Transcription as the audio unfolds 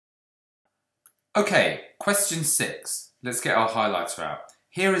Okay, question 6. Let's get our highlighter out.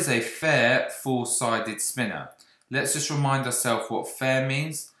 Here is a fair four-sided spinner. Let's just remind ourselves what fair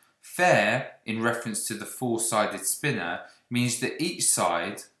means. Fair, in reference to the four-sided spinner, means that each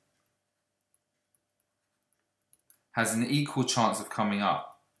side has an equal chance of coming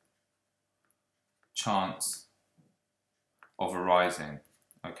up. Chance of arising,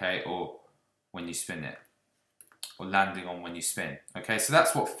 okay, or when you spin it, or landing on when you spin. Okay, so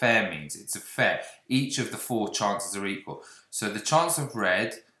that's what fair means. It's a fair. Each of the four chances are equal. So the chance of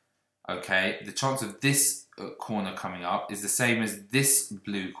red, okay, the chance of this corner coming up is the same as this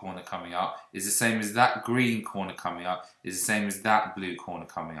blue corner coming up, is the same as that green corner coming up, is the same as that blue corner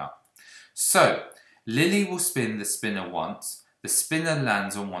coming up. So Lily will spin the spinner once. The spinner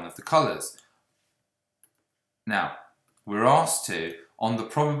lands on one of the colours. Now, we're asked to, on the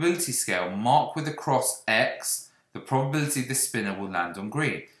probability scale, mark with a cross X the probability the spinner will land on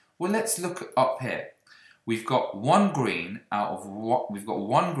green. Well, let's look up here. We've got one green out of what? We've got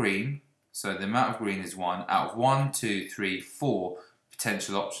one green, so the amount of green is 1 out of 1, 2, 3, 4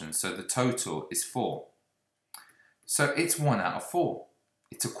 potential options. So the total is 4. So it's 1 out of 4.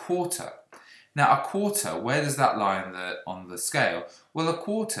 It's a quarter. Now a quarter, where does that lie on the scale? Well, a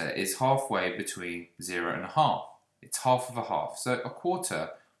quarter is halfway between 0 and a half. It's half of a half. So a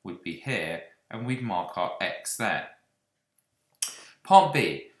quarter would be here, and we'd mark our X there. Part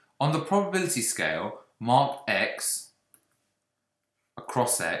B, on the probability scale, mark X,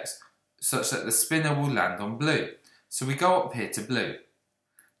 across X, such that the spinner will land on blue. So we go up here to blue.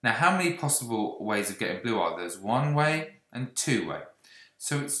 Now how many possible ways of getting blue are there? There's one way and two way.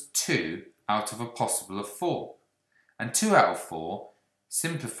 So it's 2 out of a possible of 4. And 2 out of 4,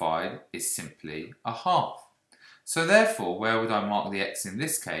 simplified, is simply a half. So therefore, where would I mark the X in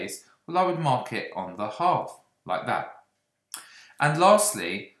this case? Well, I would mark it on the half, like that. And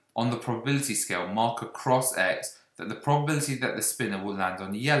lastly, on the probability scale, mark across X that the probability that the spinner will land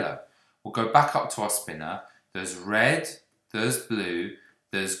on yellow. We'll go back up to our spinner. There's red, there's blue,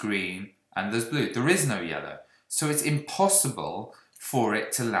 there's green, and there's blue. There is no yellow. So it's impossible for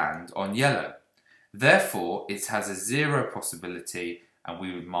it to land on yellow. Therefore, it has a 0 possibility, and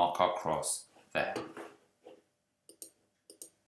we would mark our cross there.